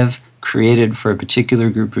live, created for a particular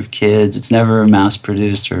group of kids. It's never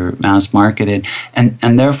mass-produced or mass-marketed,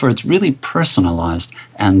 and therefore it's really personalized.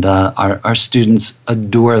 And our students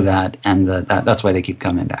adore that, and that's why they keep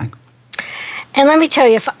coming back. And let me tell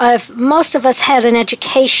you, if most of us had an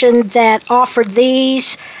education that offered the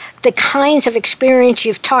kinds of experience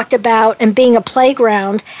you've talked about and being a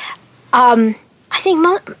playground, I think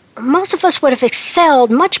most of us would have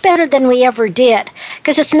excelled much better than we ever did.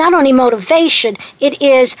 Because it's not only motivation, it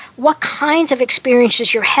is what kinds of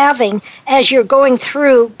experiences you're having as you're going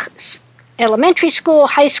through elementary school,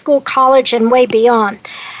 high school, college, and way beyond.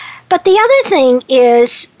 But the other thing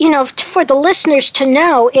is, for the listeners to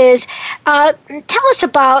know is, tell us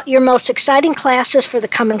about your most exciting classes for the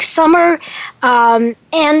coming summer, and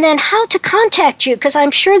then how to contact you, because I'm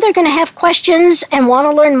sure they're going to have questions and want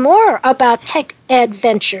to learn more about Tech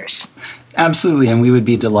EdVentures. Absolutely, and we would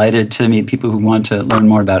be delighted to meet people who want to learn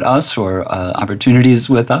more about us or opportunities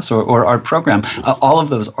with us or our program. All of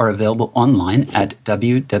those are available online at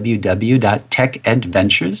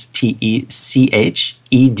www.techedventures,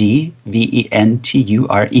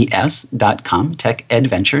 TechEdVentures.com, Tech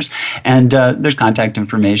EdVentures. And there's contact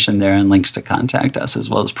information there and links to contact us as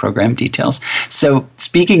well as program details. So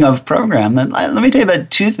speaking of program, let me tell you about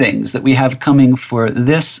two things that we have coming for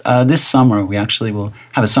this summer. We actually will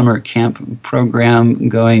have a summer camp program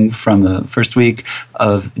going from the first week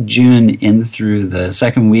of June in through the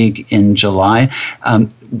second week in July.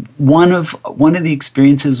 One of the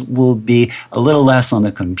experiences will be a little less on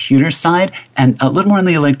the computer side and a little more on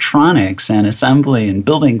the electronics and assembly and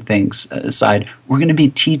building things side. We're going to be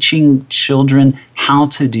teaching children how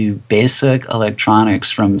to do basic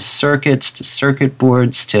electronics, from circuits to circuit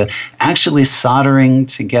boards to actually soldering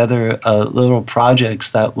together little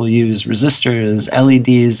projects that will use resistors,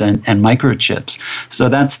 LEDs, and microchips. So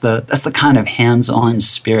that's the kind of hands-on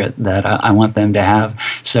spirit that I want them to have.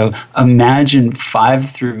 So imagine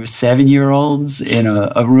 5 through 7-year-olds in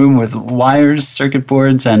a room with wires, circuit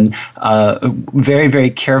boards, and very,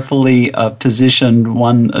 very carefully positioned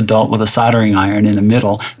one adult with a soldering iron in the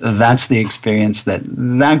middle. That's the experience that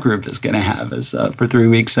group is going to have for 3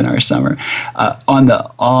 weeks in our summer.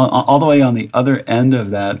 All the way on the other end of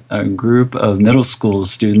that, a group of middle school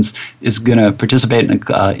students is going to participate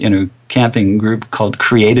in a camping group called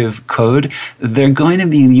Creative Code. They're going to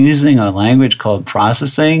be using a language called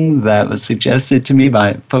processing that was suggested to me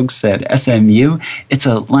by folks at SMU. It's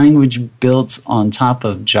a language built on top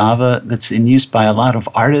of Java that's in use by a lot of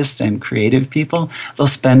artists and creative people. They'll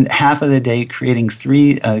spend half of the day creating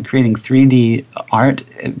 3D art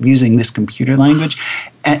using this computer language.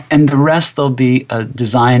 And the rest they'll be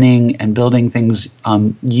designing and building things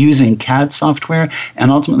using CAD software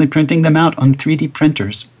and ultimately printing them out on 3D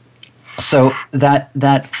printers. So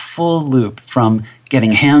that full loop from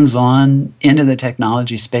getting hands-on into the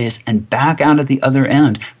technology space and back out at the other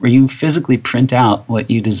end where you physically print out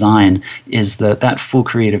what you design is that full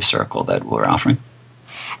creative circle that we're offering.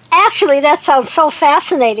 Actually, that sounds so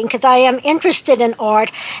fascinating because I am interested in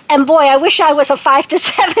art. And boy, I wish I was a 5 to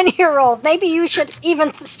 7-year-old. Maybe you should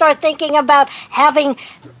even start thinking about having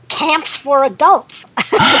camps for adults.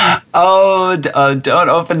 Don't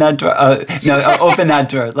open that door. Open that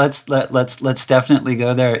door. Let's definitely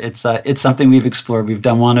go there. It's something we've explored. We've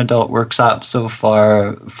done one adult workshop so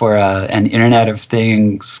far for an Internet of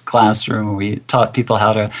Things classroom where we taught people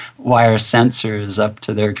how to wire sensors up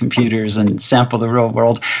to their computers and sample the real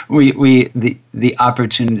world. The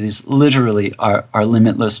opportunities literally are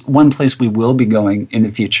limitless. One place we will be going in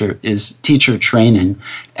the future is teacher training,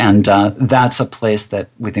 and that's a place that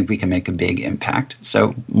we think we can make a big impact.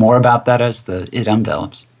 So more about that as it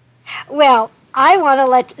unveils. Well, I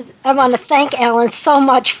want to thank Alan so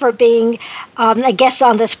much for being a guest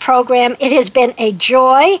on this program. It has been a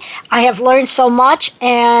joy. I have learned so much,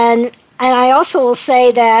 and I also will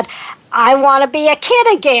say that I want to be a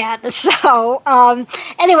kid again. So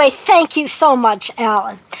anyway, thank you so much,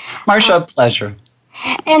 Alan. Marcia, pleasure.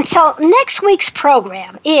 And so next week's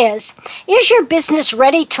program is your business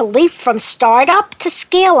ready to leap from startup to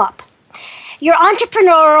scale up? Your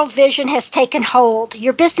entrepreneurial vision has taken hold.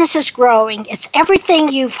 Your business is growing. It's everything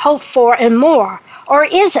you've hoped for and more. Or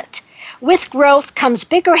is it? With growth comes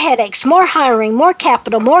bigger headaches, more hiring, more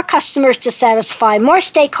capital, more customers to satisfy, more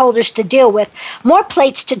stakeholders to deal with, more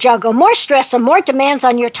plates to juggle, more stress, and more demands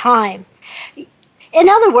on your time. In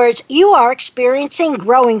other words, you are experiencing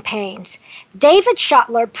growing pains. David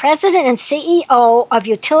Schottler, President and CEO of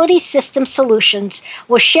Utility System Solutions,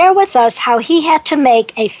 will share with us how he had to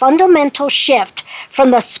make a fundamental shift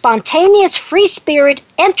from the spontaneous free spirit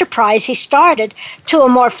enterprise he started to a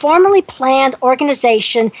more formally planned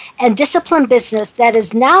organization and disciplined business that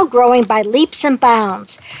is now growing by leaps and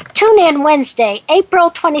bounds. Tune in Wednesday, April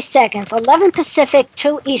 22nd, 11 Pacific,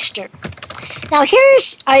 2 Eastern. Now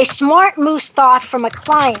here's a smart moose thought from a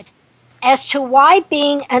client as to why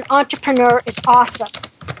being an entrepreneur is awesome.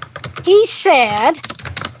 He said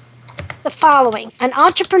the following: an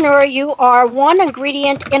entrepreneur, you are one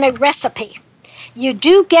ingredient in a recipe. You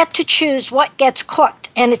do get to choose what gets cooked,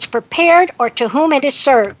 and it's prepared or to whom it is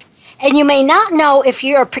served. and you may not know if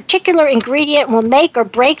your particular ingredient will make or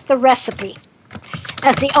break the recipe.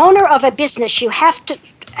 As the owner of a business, you have to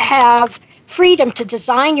have freedom to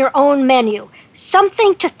design your own menu.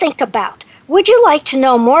 Something to think about. Would you like to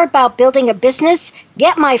know more about building a business?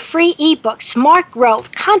 Get my free ebook, Smart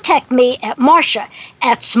Growth. Contact me at Marcia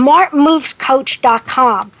at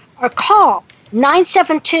smartmovescoach.com or call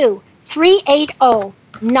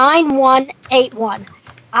 972-380-9181.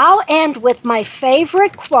 I'll end with my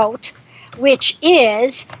favorite quote, which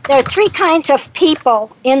is, there are three kinds of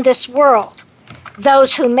people in this world.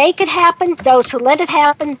 Those who make it happen, those who let it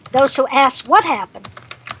happen, those who ask what happened.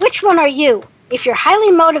 Which one are you? If you're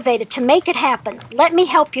highly motivated to make it happen, let me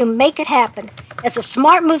help you make it happen. As a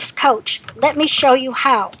Smart Moves coach, let me show you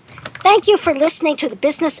how. Thank you for listening to The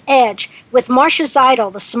Business Edge with Marcia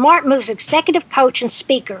Zeidel, the Smart Moves executive coach and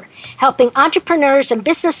speaker, helping entrepreneurs and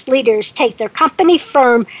business leaders take their company,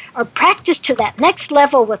 firm, or practice to that next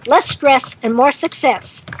level with less stress and more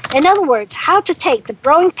success. In other words, how to take the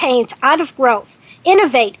growing pains out of growth,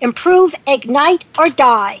 innovate, improve, ignite, or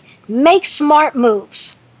die. Make smart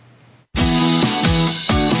moves.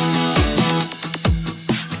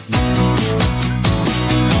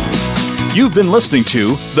 You've been listening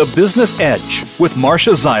to The Business Edge with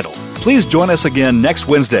Marcia Zeidel. Please join us again next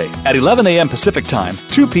Wednesday at 11 a.m. Pacific Time,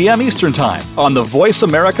 2 p.m. Eastern Time on the Voice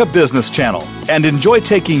America Business Channel, and enjoy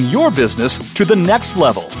taking your business to the next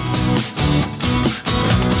level.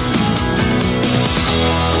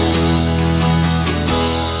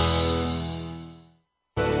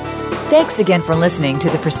 Thanks again for listening to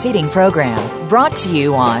the preceding program, brought to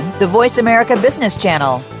you on the Voice America Business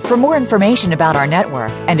Channel. For more information about our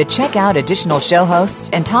network and to check out additional show hosts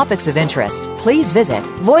and topics of interest, please visit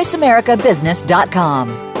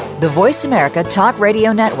voiceamericabusiness.com. The Voice America Talk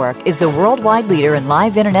Radio Network is the worldwide leader in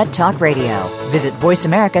live Internet talk radio. Visit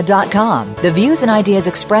voiceamerica.com. The views and ideas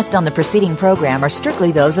expressed on the preceding program are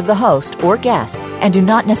strictly those of the host or guests and do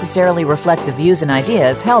not necessarily reflect the views and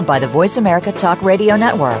ideas held by the Voice America Talk Radio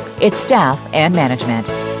Network, its staff, and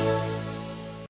management.